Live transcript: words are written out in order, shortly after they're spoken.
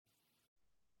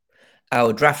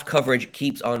Our draft coverage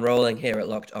keeps on rolling here at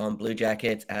Locked On Blue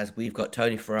Jackets as we've got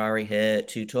Tony Ferrari here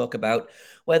to talk about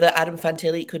whether Adam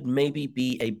Fantilli could maybe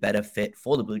be a better fit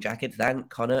for the Blue Jackets than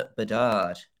Connor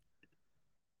Bedard.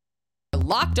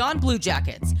 Locked On Blue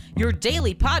Jackets, your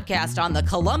daily podcast on the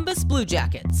Columbus Blue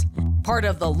Jackets, part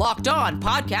of the Locked On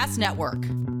Podcast Network.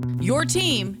 Your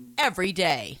team every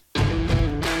day.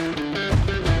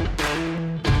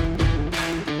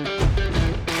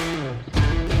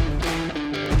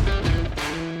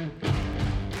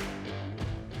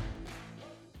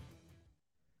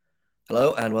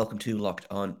 Hello and welcome to Locked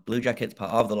On Blue Jackets,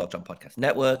 part of the Locked On Podcast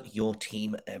Network, your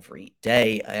team every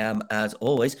day. I am, as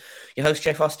always, your host,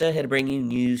 Jay Foster, here to bring you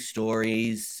news,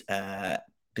 stories, the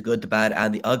good, the bad,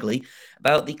 and the ugly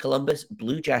about the Columbus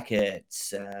Blue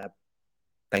Jackets.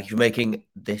 Thank you for making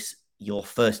this your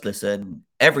first listen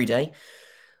every day.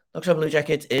 Locked On Blue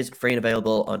Jackets is free and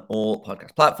available on all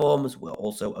podcast platforms. We're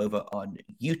also over on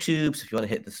YouTube, so if you want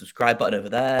to hit the subscribe button over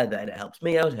there, then it helps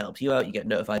me out, it helps you out. You get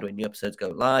notified when new episodes go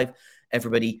live.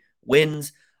 Everybody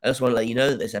wins. I also want to let you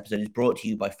know that this episode is brought to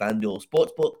you by FanDuel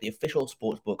Sportsbook, the official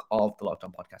sportsbook of the Locked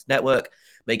On Podcast Network.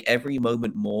 Make every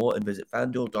moment more and visit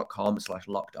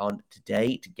FanDuel.com/LockedOn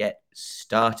today to get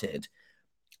started.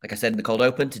 Like I said in the cold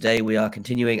open, today we are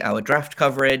continuing our draft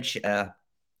coverage,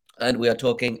 and we are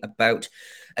talking about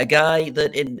a guy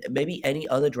that in maybe any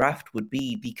other draft would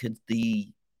be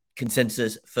the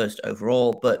consensus first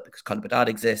overall, but because Connor Bedard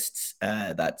exists,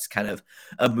 that's kind of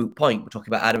a moot point. We're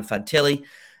talking about Adam Fantilli,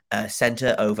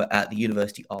 center over at the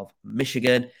University of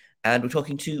Michigan, and we're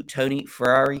talking to Tony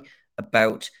Ferrari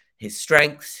about his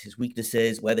strengths, his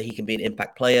weaknesses, whether he can be an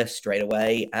impact player straight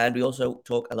away, and we also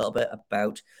talk a little bit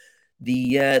about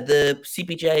the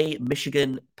CPJ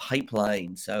Michigan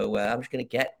pipeline. So I'm just going to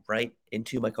get right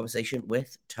into my conversation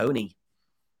with Tony.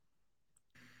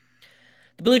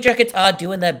 The Blue Jackets are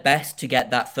doing their best to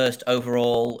get that first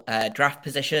overall draft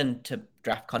position to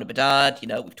draft Connor Bedard. You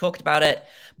know, we've talked about it,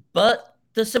 but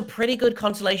there's some pretty good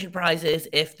consolation prizes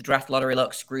if the draft lottery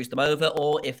luck screws them over,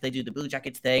 or if they do the Blue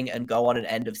Jackets thing and go on an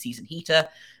end of season heater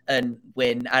and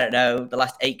win, I don't know, the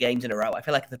last 8 games in a row. I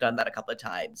feel like they've done that a couple of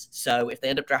times. So if they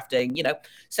end up drafting, you know,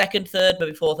 second, third,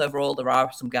 maybe fourth overall, there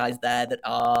are some guys there that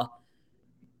are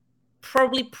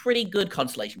probably pretty good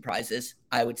consolation prizes,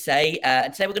 I would say.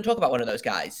 And today we're going to talk about one of those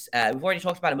guys. We've already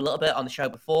talked about him a little bit on the show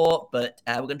before, but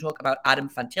we're going to talk about Adam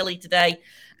Fantilli today.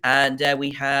 And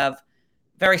we have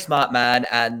very smart man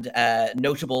and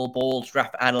notable Balls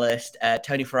draft analyst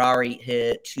Tony Ferrari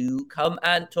here to come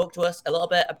and talk to us a little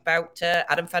bit about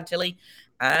Adam Fantilli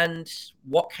and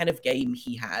what kind of game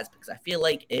he has, because I feel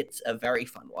like it's a very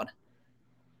fun one.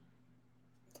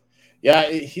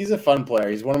 Yeah, he's a fun player.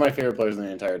 He's one of my favorite players in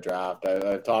the entire draft.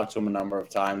 I've talked to him a number of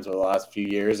times over the last few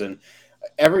years, and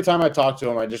every time I talk to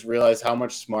him, I just realize how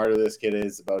much smarter this kid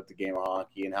is about the game of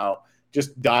hockey and how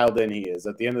just dialed in he is.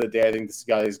 At the end of the day, I think this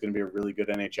guy is going to be a really good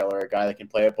NHLer, a guy that can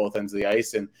play at both ends of the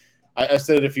ice. And I've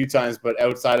said it a few times, but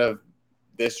outside of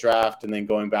this draft and then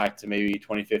going back to maybe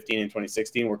 2015 and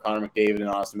 2016 where Connor McDavid and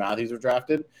Austin Matthews were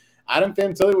drafted, Adam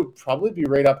Fantilli would probably be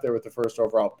right up there with the first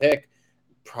overall pick,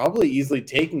 probably easily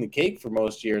taking the cake for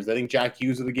most years. I think Jack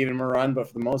Hughes would have given him a run, but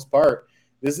for the most part,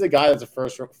 this is a guy that's a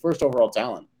first overall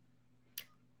talent.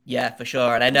 Yeah, for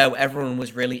sure. And I know everyone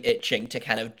was really itching to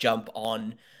kind of jump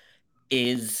on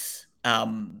is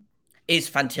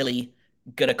Fantilli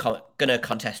gonna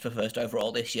contest for first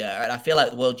overall this year? And I feel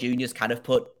like the World Juniors kind of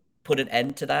put an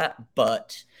end to that.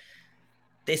 But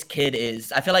this kid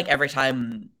is, I feel like every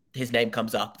time his name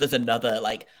comes up, there's another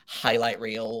like highlight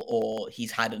reel, or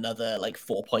he's had another like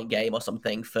 4-point game or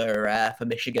something for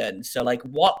Michigan. So like,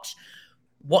 what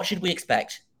should we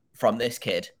expect from this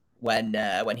kid when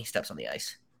he steps on the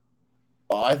ice?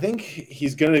 Well, I think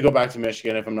he's going to go back to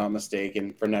Michigan, if I'm not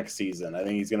mistaken, for next season. I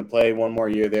think he's going to play one more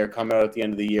year there, come out at the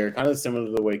end of the year, kind of similar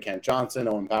to the way Kent Johnson,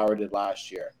 Owen Power did last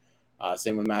year.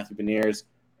 Same with Matthew Beniers.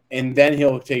 And then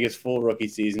he'll take his full rookie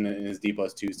season in his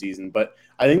D+2 season. But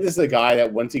I think this is a guy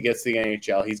that once he gets to the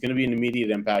NHL, he's going to be an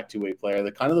immediate impact two-way player,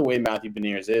 the kind of the way Matthew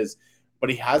Beniers is. But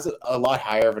he has a lot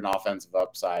higher of an offensive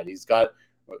upside. He's got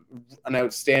an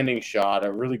outstanding shot,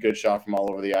 a really good shot from all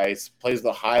over the ice, plays with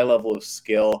a high level of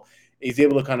skill. He's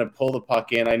able to kind of pull the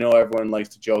puck in. I know everyone likes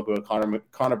to joke about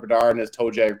Connor Bedard and his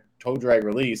toe drag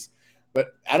release,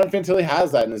 but Adam Fantilli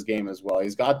has that in his game as well.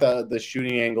 He's got the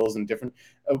shooting angles and different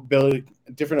ability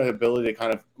to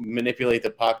kind of manipulate the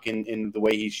puck in the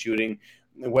way he's shooting,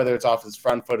 whether it's off his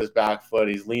front foot, his back foot.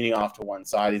 He's leaning off to one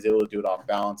side. He's able to do it off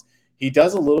balance. He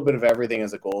does a little bit of everything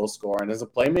as a goal scorer, and as a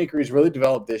playmaker, he's really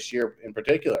developed this year in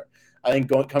particular. I think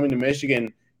coming to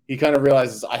Michigan, he kind of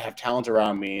realizes I have talent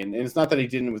around me. And it's not that he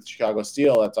didn't with Chicago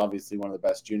Steel. That's obviously one of the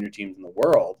best junior teams in the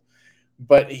world.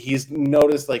 but he's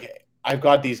noticed, like, I've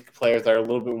got these players that are a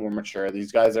little bit more mature.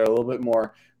 These guys are a little bit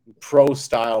more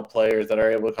pro-style players that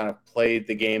are able to kind of play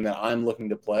the game that I'm looking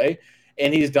to play.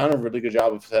 And he's done a really good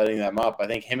job of setting them up. I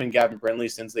think him and Gavin Brindley,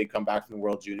 since they come back from the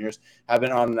World Juniors, have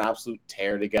been on an absolute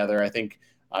tear together. I think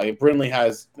Brindley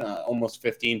has almost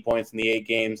 15 points in the 8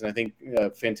 games, and I think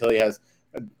Fantilli has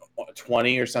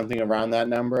 20 or something around that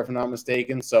number, if I'm not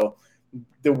mistaken. So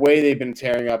the way they've been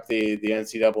tearing up the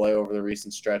NCAA over the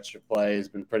recent stretch of play has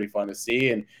been pretty fun to see.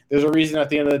 And there's a reason at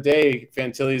the end of the day,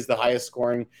 Fantilli is the highest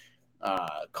scoring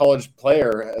college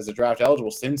player as a draft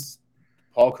eligible since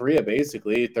Paul Kariya,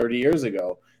 basically 30 years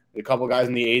ago. A couple guys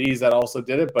in the 80s that also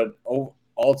did it, but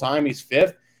all time he's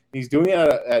 5th. He's doing it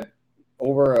at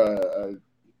over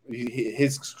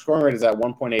his scoring rate is at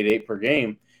 1.88 per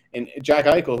game. And Jack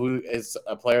Eichel, who is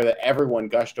a player that everyone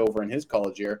gushed over in his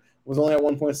college year, was only at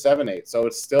 1.78. So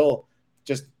it's still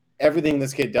just everything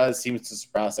this kid does seems to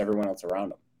surpass everyone else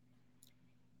around him.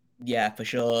 Yeah, for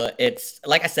sure. It's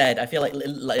like I said, I feel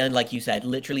like you said,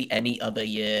 literally any other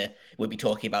year we'd be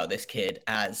talking about this kid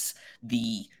as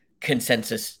the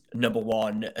consensus number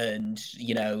one, and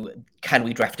can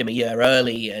we draft him a year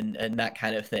early and that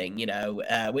kind of thing,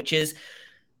 which is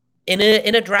in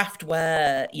a draft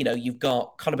where you've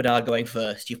got Connor Bedard going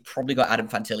first, you've probably got Adam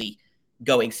Fantilli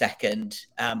going second.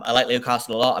 I like Leo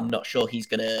Carlsson a lot. I'm not sure he's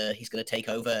gonna take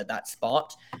over that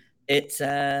spot.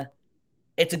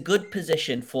 It's a good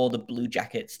position for the Blue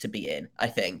Jackets to be in, I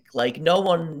think. Like, no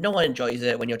one enjoys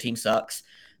it when your team sucks.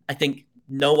 I think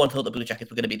no one thought the Blue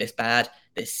Jackets were going to be this bad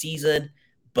this season.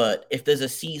 But if there's a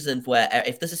season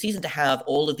to have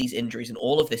all of these injuries and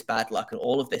all of this bad luck and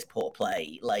all of this poor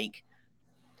play, like,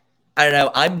 I don't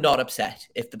know, I'm not upset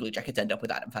if the Blue Jackets end up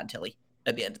with Adam Fantilli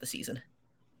at the end of the season.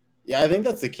 Yeah, I think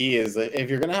that's the key, is that if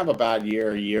you're going to have a bad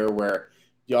year, a year where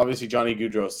obviously Johnny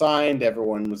Gaudreau signed,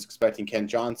 everyone was expecting Kent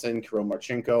Johnson, Kirill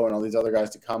Marchenko, and all these other guys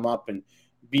to come up and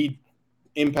be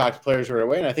impact players right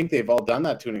away. And I think they've all done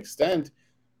that to an extent.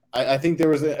 I think there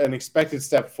was an expected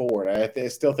step forward. I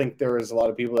still think there was a lot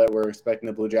of people that were expecting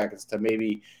the Blue Jackets to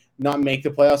maybe not make the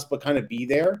playoffs, but kind of be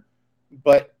there.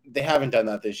 But they haven't done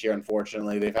that this year,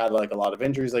 unfortunately. They've had like a lot of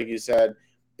injuries, like you said.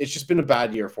 It's just been a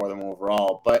bad year for them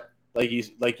overall. But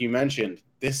like you mentioned,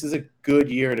 this is a good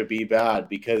year to be bad,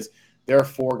 because there are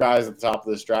 4 guys at the top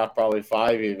of this draft, probably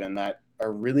 5 even, that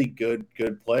are really good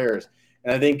players.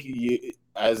 And I think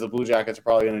as the Blue Jackets are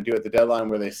probably going to do at the deadline,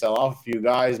 where they sell off a few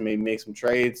guys, maybe make some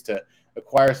trades to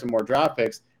acquire some more draft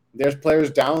picks, there's players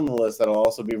down the list that will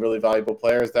also be really valuable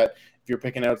players that if you're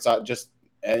picking outside just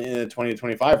in the 20 to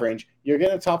 25 range, you're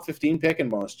getting a top 15 pick in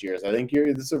most years. I think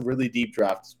this is a really deep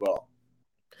draft as well.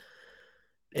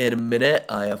 In a minute,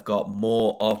 I have got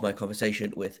more of my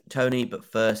conversation with Tony, but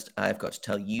first I've got to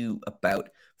tell you about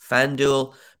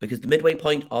FanDuel, because the midway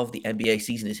point of the NBA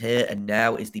season is here, and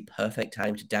now is the perfect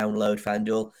time to download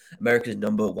FanDuel, America's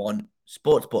 #1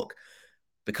 sportsbook.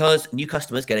 Because new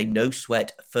customers get a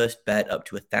no-sweat first bet up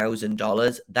to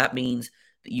 $1,000, that means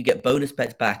that you get bonus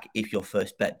bets back if your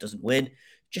first bet doesn't win.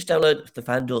 Just download the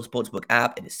FanDuel Sportsbook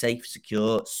app. It is safe,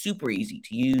 secure, super easy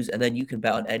to use, and then you can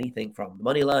bet on anything from the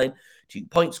money line to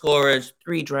point scorers,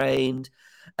 3 drained.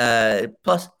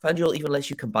 Plus, FanDuel even lets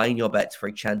you combine your bets for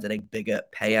a chance at a bigger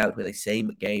payout with a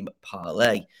same-game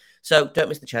parlay. So don't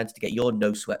miss the chance to get your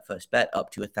no-sweat first bet up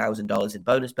to $1,000 in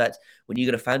bonus bets when you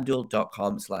go to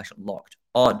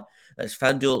FanDuel.com/locked-on. That's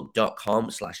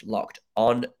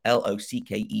FanDuel.com/locked-on,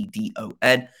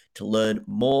 LOCKEDON, to learn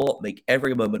more. Make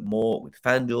every moment more with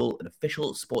FanDuel, an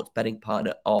official sports betting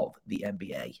partner of the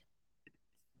NBA.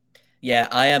 Yeah,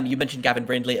 I am. You mentioned Gavin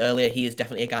Brindley earlier. He is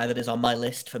definitely a guy that is on my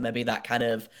list for maybe that kind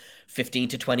of 15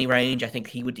 to 20 range. I think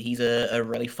he's a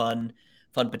really fun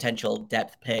potential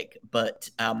depth pick. But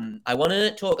I want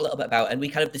to talk a little bit about, and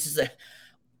this is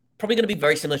probably going to be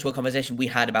very similar to a conversation we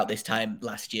had about this time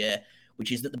last year,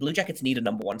 which is that the Blue Jackets need a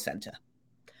 #1 center.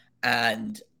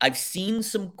 And I've seen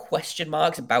some question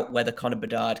marks about whether Connor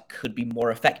Bedard could be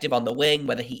more effective on the wing,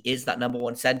 whether he is that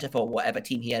 #1 center for whatever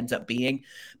team he ends up being.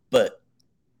 But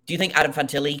do you think Adam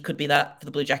Fantilli could be that for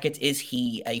the Blue Jackets? Is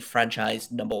he a franchise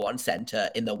 #1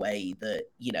 center in the way that,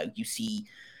 you see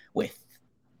with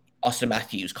Austin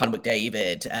Matthews, Connor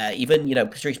McDavid, even,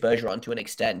 Patrice Bergeron to an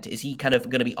extent? Is he kind of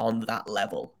going to be on that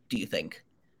level, do you think?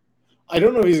 I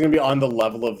don't know if he's going to be on the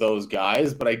level of those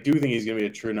guys, but I do think he's going to be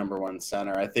a true #1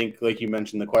 center. I think, like you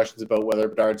mentioned, the questions about whether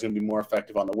Bedard's going to be more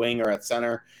effective on the wing or at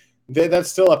center,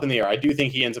 that's still up in the air. I do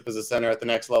think he ends up as a center at the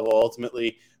next level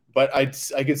ultimately, but I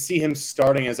could see him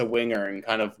starting as a winger and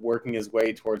kind of working his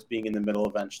way towards being in the middle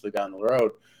eventually down the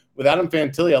road. With Adam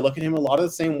Fantilli, I look at him a lot of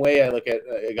the same way I look at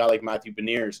a guy like Matthew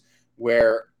Beniers,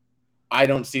 where I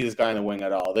don't see this guy on the wing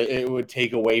at all. It would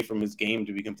take away from his game,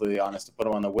 to be completely honest, to put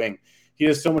him on the wing. He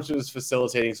does so much of his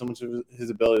facilitating, so much of his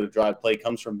ability to drive play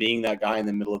comes from being that guy in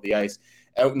the middle of the ice,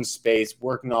 out in space,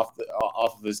 working off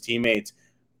of his teammates.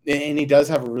 And he does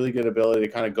have a really good ability to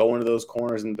kind of go into those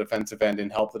corners in the defensive end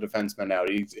and help the defenseman out.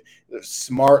 He's a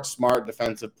smart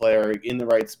defensive player in the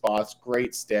right spots,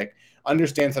 great stick,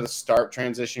 understands how to start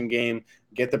transition game,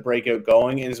 get the breakout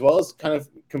going, and as well as kind of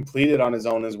complete it on his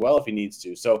own as well if he needs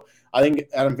to. So I think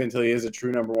Adam Fantilli is a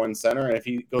true number one center, and if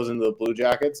he goes into the Blue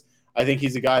Jackets, I think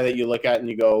he's a guy that you look at and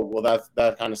you go, well,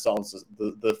 that kind of solves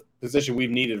the position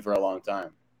we've needed for a long time.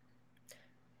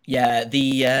 Yeah,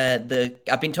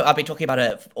 I've been talking about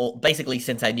it basically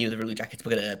since I knew the Blue Jackets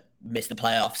were gonna miss the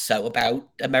playoffs. So about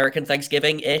American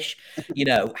Thanksgiving ish,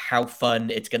 how fun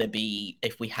it's gonna be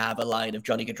if we have a line of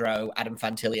Johnny Gaudreau, Adam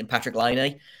Fantilli, and Patrick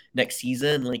Laine next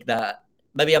season like that.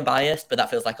 Maybe I'm biased, but that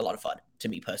feels like a lot of fun to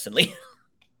me personally.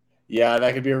 Yeah,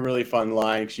 that could be a really fun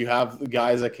line because you have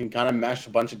guys that can kind of mesh a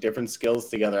bunch of different skills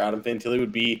together. Adam Fantilli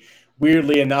would be,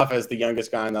 weirdly enough, as the youngest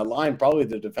guy on that line, probably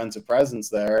the defensive presence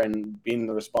there and being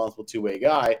the responsible two-way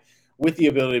guy with the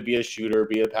ability to be a shooter,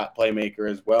 be a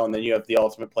playmaker as well. And then you have the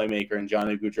ultimate playmaker in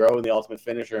Johnny Gaudreau and the ultimate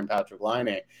finisher in Patrick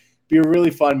Laine. Be a really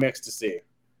fun mix to see.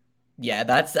 Yeah,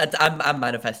 that's I'm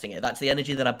manifesting it. That's the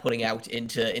energy that I'm putting out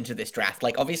into this draft.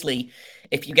 Like, obviously,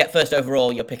 if you get first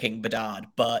overall, you're picking Bedard,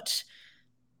 but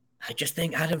I just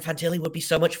think Adam Fantilli would be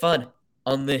so much fun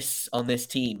on this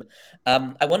team.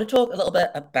 I want to talk a little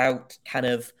bit about kind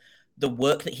of the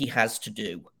work that he has to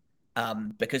do,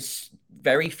 because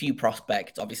very few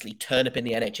prospects obviously turn up in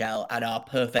the NHL and are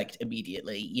perfect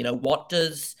immediately. You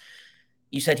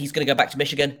said he's going to go back to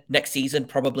Michigan next season,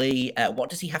 probably.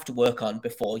 What does he have to work on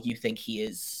before you think he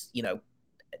is,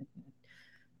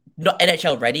 not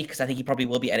NHL ready? Because I think he probably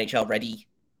will be NHL ready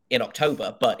in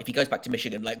October, but if he goes back to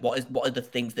Michigan, like what are the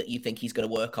things that you think he's going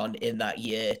to work on in that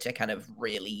year to kind of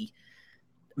really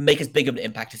make as big of an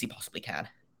impact as he possibly can?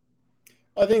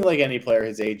 I think like any player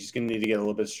his age, he's going to need to get a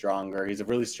little bit stronger. He's a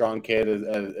really strong kid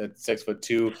at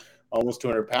 6'2", almost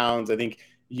 200 pounds. I think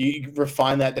you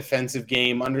refine that defensive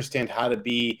game, understand how to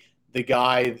be the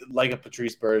guy like a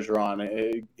Patrice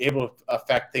Bergeron, able to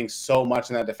affect things so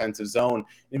much in that defensive zone.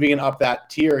 If he can up that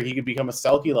tier, he could become a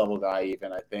Selke level guy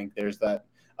even. I think there's that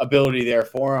ability there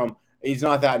for him. He's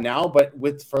not that now, but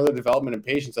with further development and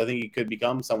patience, I think he could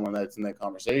become someone that's in that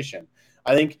conversation.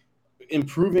 I think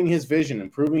improving his vision,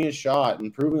 improving his shot,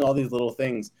 improving all these little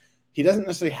things. He doesn't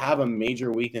necessarily have a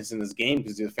major weakness in his game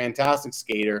because he's a fantastic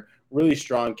skater, really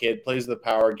strong kid, plays the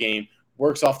power game,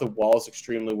 works off the walls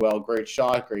extremely well, great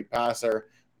shot, great passer,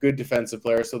 good defensive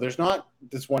player. So there's not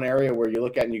this one area where you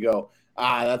look at and you go,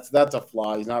 that's a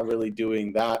flaw. He's not really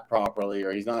doing that properly,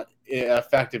 or he's not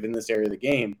effective in this area of the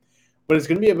game. But it's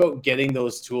going to be about getting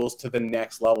those tools to the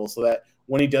next level so that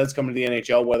when he does come to the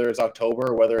NHL, whether it's October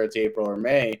or whether it's April or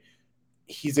May,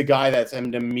 he's a guy that's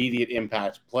an immediate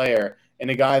impact player and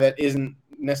a guy that isn't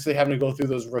necessarily having to go through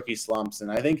those rookie slumps.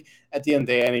 And I think at the end of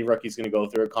the day, any rookie's going to go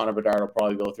through it. Connor Bedard will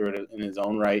probably go through it in his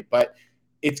own right. But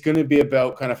it's going to be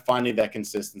about kind of finding that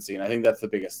consistency. And I think that's the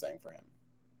biggest thing for him.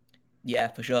 Yeah,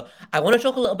 for sure. I want to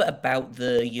talk a little bit about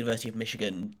the University of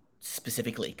Michigan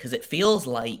specifically, because it feels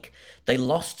like they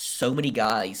lost so many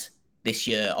guys this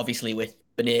year, obviously with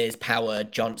Beniers, Power,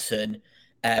 Johnson,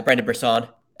 Brendan Brisson,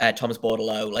 Thomas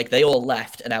Bordelot. Like, they all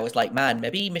left, and I was like, man,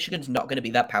 maybe Michigan's not going to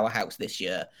be that powerhouse this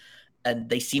year. And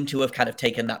they seem to have kind of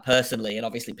taken that personally, and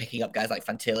obviously picking up guys like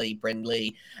Fantilli,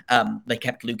 Brindley. They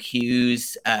kept Luke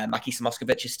Hughes. Maki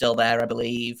Samoskevich is still there, I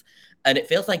believe. And it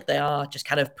feels like they are just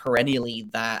kind of perennially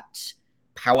that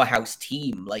powerhouse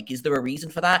team. Like, is there a reason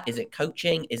for that? Is it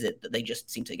coaching? Is it that they just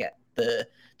seem to get the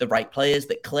right players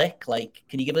that click? Like,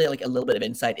 can you give me like a little bit of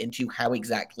insight into how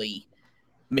exactly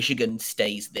Michigan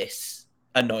stays this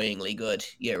annoyingly good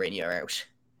year in, year out?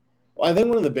 Well, I think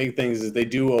one of the big things is they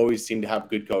do always seem to have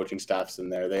good coaching staffs in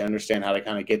there. They understand how to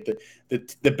kind of get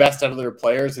the best out of their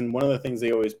players. And one of the things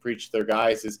they always preach to their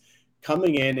guys is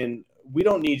coming in, and we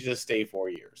don't need you to stay 4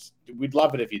 years. We'd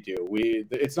love it if you do.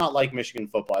 It's not like Michigan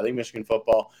football. I think Michigan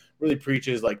football really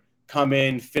preaches like come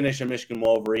in, finish a Michigan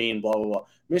Wolverine, blah, blah, blah.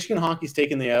 Michigan hockey's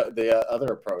taken the other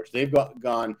approach. They've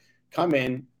gone, come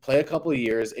in, play a couple of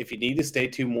years. If you need to stay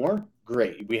 2 more,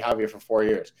 great. We have you for 4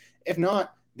 years. If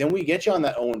not, then we get you on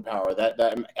that Owen Power, that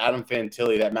Adam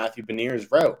Fantilli, that Matthew Beniers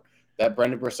route, that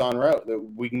Brendan Brisson route. That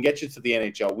we can get you to the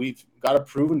NHL. We've got a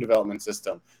proven development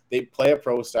system. They play a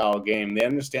pro-style game. They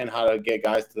understand how to get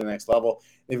guys to the next level.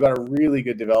 They've got a really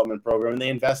good development program, and they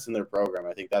invest in their program.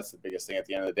 I think that's the biggest thing at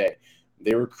the end of the day.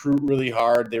 They recruit really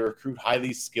hard. They recruit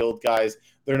highly skilled guys.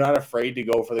 They're not afraid to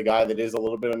go for the guy that is a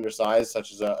little bit undersized,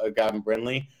 such as a Gavin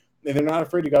Brindley. they're not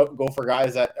afraid to go for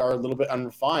guys that are a little bit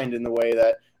unrefined in the way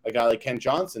that a guy like Kent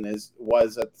Johnson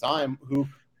was at the time, who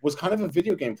was kind of a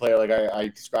video game player, like I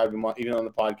described him even on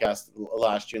the podcast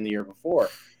last year and the year before.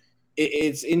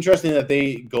 It's interesting that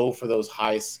they go for those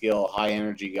high skill, high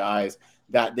energy guys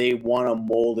that they want to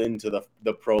mold into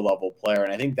the pro level player.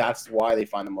 And I think that's why they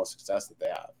find the most success that they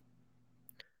have.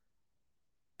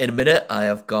 In a minute, I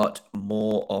have got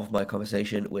more of my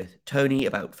conversation with Tony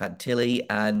about Fantilli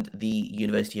and the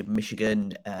University of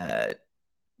Michigan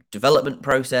development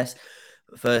process.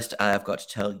 First, I have got to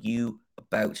tell you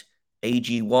about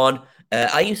AG1.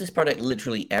 I use this product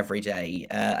literally every day.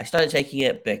 I started taking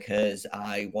it because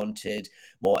I wanted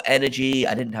more energy.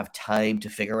 I didn't have time to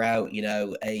figure out,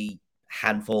 a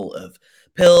handful of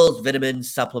pills,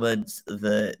 vitamins, supplements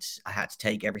that I had to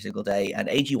take every single day. And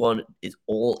AG1 is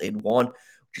all in one,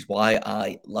 which is why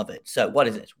I love it. So what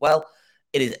is it? Well,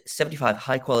 it is 75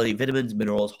 high-quality vitamins,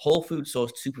 minerals, whole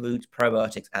food-sourced superfoods,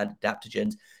 probiotics, and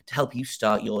adaptogens to help you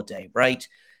start your day right.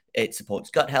 It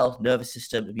supports gut health, nervous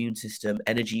system, immune system,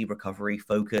 energy, recovery,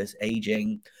 focus,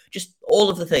 aging, just all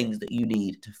of the things that you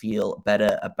need to feel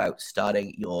better about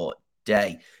starting your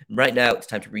day. And right now, it's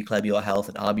time to reclaim your health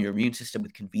and arm your immune system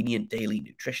with convenient daily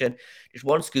nutrition. Just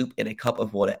one scoop in a cup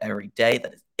of water every day.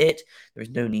 That is it. There is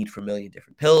no need for a million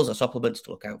different pills or supplements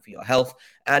to look out for your health.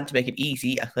 And to make it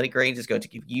easy, Athletic Greens is going to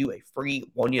give you a free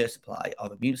 1-year supply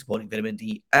of immune-supporting vitamin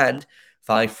D and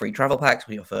 5 free travel packs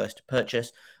with your first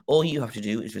purchase. All you have to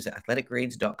do is visit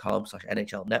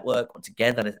athleticgreens.com/NHL network. Once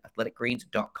again, that is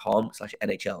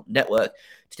athleticgreens.com/NHL network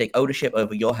to take ownership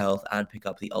over your health and pick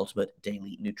up the ultimate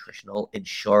daily nutritional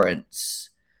insurance.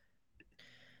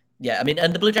 Yeah, I mean,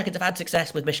 and the Blue Jackets have had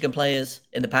success with Michigan players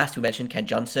in the past. We mentioned Kent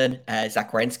Johnson,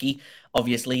 Zach Werenski.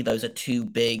 Obviously, those are two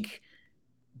big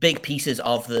pieces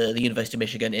of the University of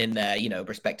Michigan in their,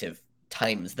 respective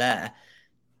times there.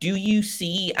 Do you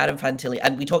see Adam Fantilli,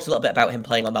 and we talked a little bit about him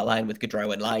playing on that line with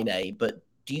Gaudreau and Laine, but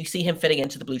do you see him fitting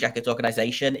into the Blue Jackets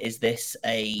organization? Is this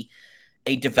a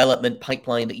development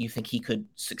pipeline that you think he could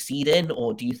succeed in,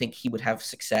 or do you think he would have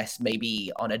success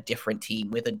maybe on a different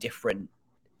team with a different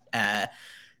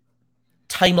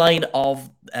timeline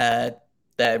of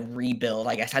their rebuild?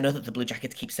 I guess I know that the Blue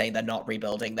Jackets keep saying they're not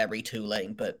rebuilding, they're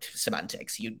retooling, but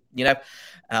semantics. Is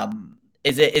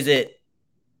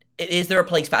there a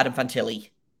place for Adam Fantilli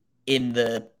in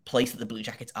the place that the Blue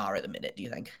Jackets are at the minute, do you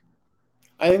think?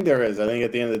 I think there is. I think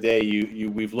at the end of the day,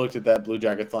 we've looked at that Blue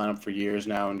Jackets lineup for years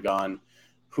now and gone,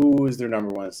 who is their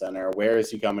number one center? Where is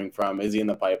he coming from? Is he in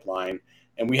the pipeline?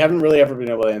 And we haven't really ever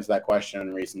been able to answer that question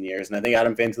in recent years. And I think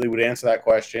Adam Fantilli would answer that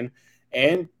question.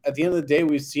 And at the end of the day,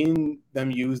 we've seen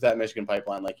them use that Michigan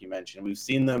pipeline, like you mentioned. We've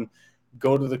seen them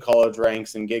go to the college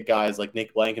ranks and get guys like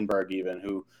Nick Blankenburg, even,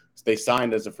 who they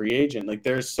signed as a free agent. Like,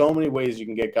 there's so many ways you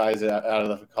can get guys out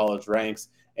of the college ranks,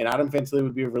 and Adam Fantilli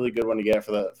would be a really good one to get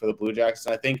for the Blue Jackets.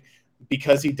 And I think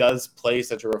because he does play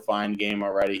such a refined game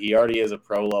already, he already is a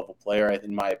pro level player.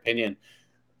 In my opinion,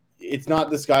 it's not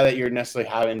this guy that you're necessarily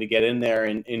having to get in there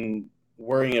and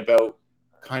worrying about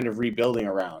kind of rebuilding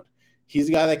around. He's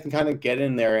a guy that can kind of get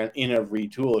in there and in a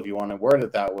retool, if you want to word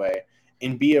it that way,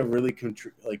 and be a really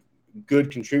good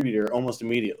contributor almost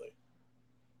immediately.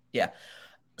 Yeah.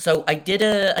 So I did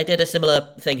a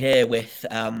similar thing here with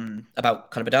about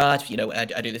Connor Bedard.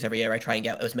 I do this every year. I try and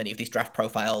get as many of these draft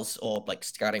profiles or like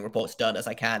scouting reports done as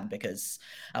I can, because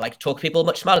I like to talk to people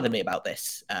much smarter than me about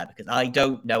this, because I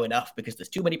don't know enough, because there's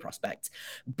too many prospects.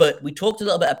 But we talked a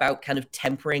little bit about kind of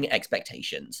tempering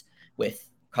expectations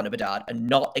with Connor Bedard and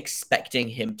not expecting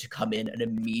him to come in and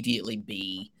immediately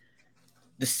be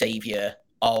the savior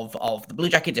of the Blue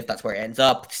Jackets, if that's where it ends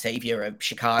up, the savior of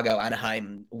Chicago,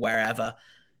 Anaheim, wherever.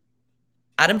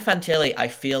 Adam Fantilli, I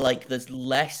feel like there's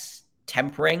less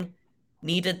tempering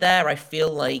needed there. I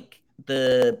feel like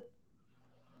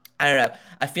I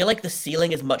feel like the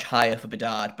ceiling is much higher for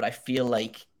Bedard, but I feel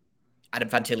like Adam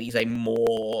Fantilli is a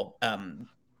more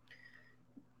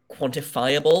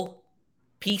quantifiable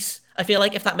piece. I feel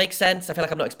like, if that makes sense. I feel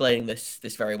like I'm not explaining this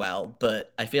very well,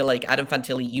 but I feel like Adam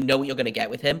Fantilli, you know what you're going to get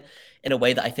with him in a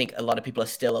way that I think a lot of people are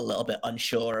still a little bit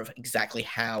unsure of exactly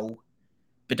how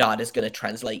Bedard is going to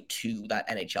translate to that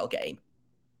NHL game.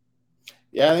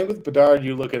 Yeah, I think with Bedard,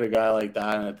 you look at a guy like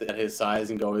that at his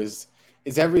size and go, is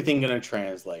everything going to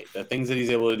translate? The things that he's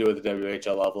able to do at the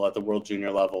WHL level, at the World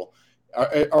Junior level,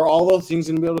 are all those things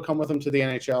going to be able to come with him to the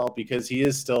NHL? Because he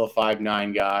is still a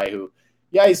 5'9" guy who,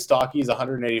 yeah, he's stocky. He's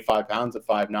 185 pounds at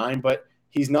 5'9", but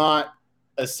he's not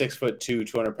a 6'2",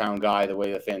 200-pound guy the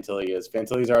way that Fantilli is.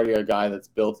 Fantilli's already a guy that's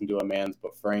built into a man's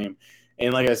frame.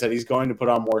 And like I said, he's going to put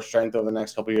on more strength over the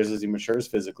next couple of years as he matures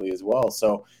physically as well.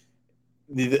 So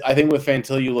I think with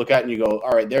Fantilli, you look at it and you go,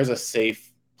 all right, there's a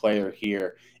safe player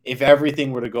here. If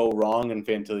everything were to go wrong in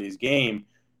Fantilli's game,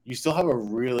 you still have a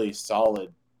really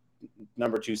solid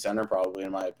number 2 center, probably,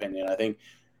 in my opinion. I think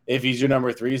if he's your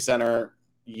number 3 center,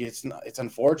 it's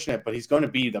unfortunate, but he's going to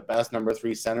be the best number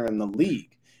 3 center in the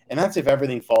league. And that's if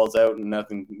everything falls out and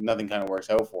nothing kind of works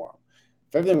out for him.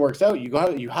 If everything works out,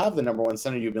 you have the number 1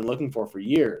 center you've been looking for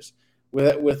years.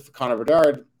 With Connor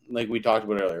Bedard, like we talked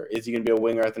about earlier, is he going to be a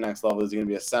winger at the next level? Is he going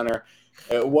to be a center?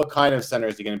 What kind of center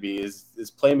is he going to be? Is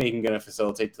playmaking going to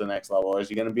facilitate to the next level? Or is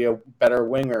he going to be a better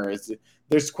winger?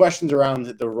 There's questions around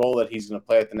the role that he's going to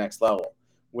play at the next level.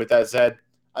 With that said,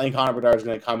 I think Connor Bedard is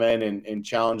going to come in and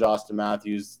challenge Austin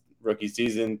Matthews rookie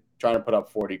season, trying to put up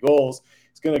 40 goals.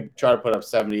 He's going to try to put up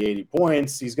 70, 80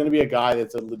 points. He's going to be a guy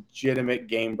that's a legitimate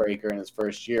game breaker in his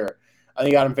first year. I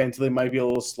think Adam Fantilli might be a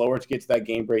little slower to get to that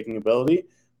game-breaking ability.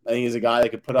 I think he's a guy that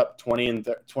could put up 20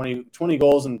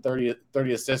 goals and 30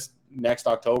 assists next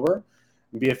October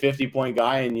and be a 50-point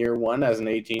guy in year one as an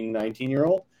 18,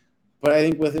 19-year-old. But I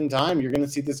think within time, you're going to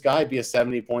see this guy be a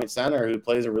 70-point center who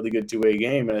plays a really good two-way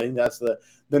game. And I think that's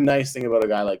the nice thing about a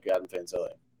guy like Adam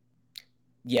Fantilli.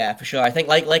 Yeah, for sure. I think,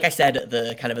 like I said at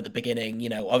the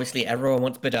beginning, obviously everyone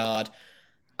wants Bedard.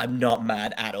 I'm not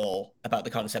mad at all about the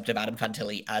concept of Adam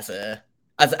Fantilli as a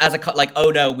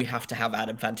oh no, we have to have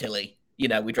Adam Fantilli.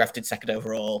 We drafted second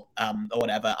overall, or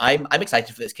whatever. I'm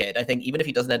excited for this kid. I think even if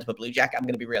he doesn't end up a Blue Jacket, I'm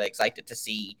going to be really excited to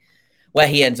see where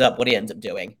he ends up, what he ends up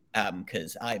doing.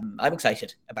 Because I'm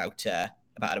excited about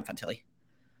Adam Fantilli.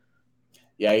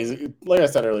 Yeah, he's, like I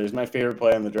said earlier, he's my favorite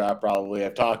player in the draft, probably.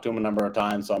 I've talked to him a number of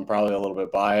times, so I'm probably a little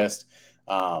bit biased.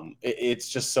 It's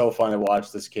just so fun to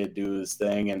watch this kid do this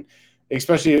thing. And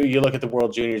especially you look at the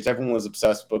World Juniors, everyone was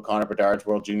obsessed with Connor Bedard's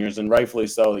World Juniors, and rightfully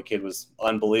so. The kid was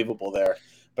unbelievable there.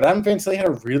 But Adam Fantilli had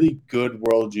a really good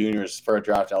World Juniors for a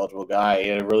draft-eligible guy. He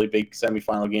had a really big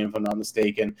semifinal game, if I'm not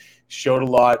mistaken. Showed a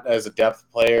lot as a depth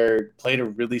player, played a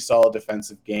really solid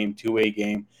defensive game, two-way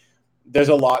game. There's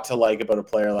a lot to like about a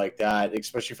player like that,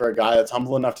 especially for a guy that's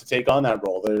humble enough to take on that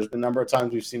role. There's been a number of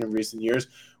times we've seen in recent years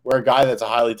where a guy that's a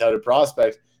highly touted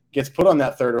prospect gets put on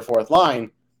that third or fourth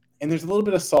line, and there's a little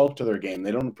bit of sulk to their game.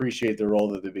 They don't appreciate the role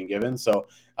that they've been given. So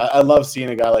I love seeing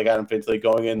a guy like Adam Fantilli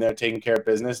going in there, taking care of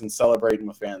business, and celebrating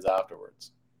with fans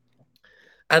afterwards.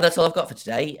 And that's all I've got for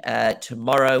today.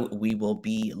 Tomorrow we will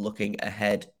be looking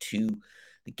ahead to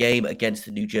the game against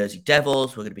the New Jersey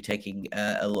Devils. We're going to be taking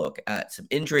a look at some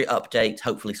injury updates.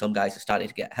 Hopefully some guys are starting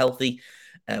to get healthy,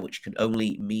 which can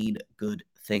only mean good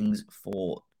things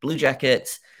for Blue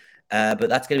Jackets. But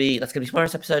that's going to be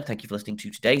tomorrow's episode. Thank you for listening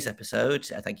to today's episode.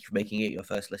 Thank you for making it your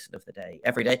first listen of the day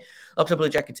every day. Locked On Blue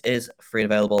Jackets is free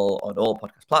and available on all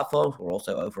podcast platforms. We're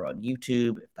also over on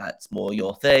YouTube. If that's more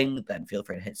your thing, then feel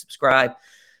free to hit subscribe.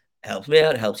 It helps me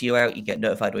out. It helps you out. You get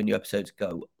notified when new episodes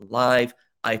go live.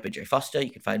 I've been Jay Foster. You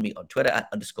can find me on Twitter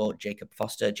at _Jacob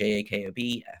Foster,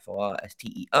 JAKOB FORSTER.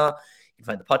 You can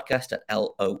find the podcast at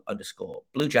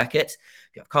LO_Blue Jackets.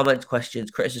 If you have comments,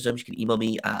 questions, criticisms, you can email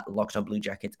me at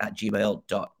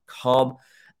lockedonbluejackets@gmail.com.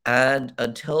 And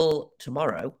until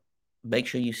tomorrow, make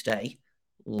sure you stay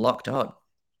locked on.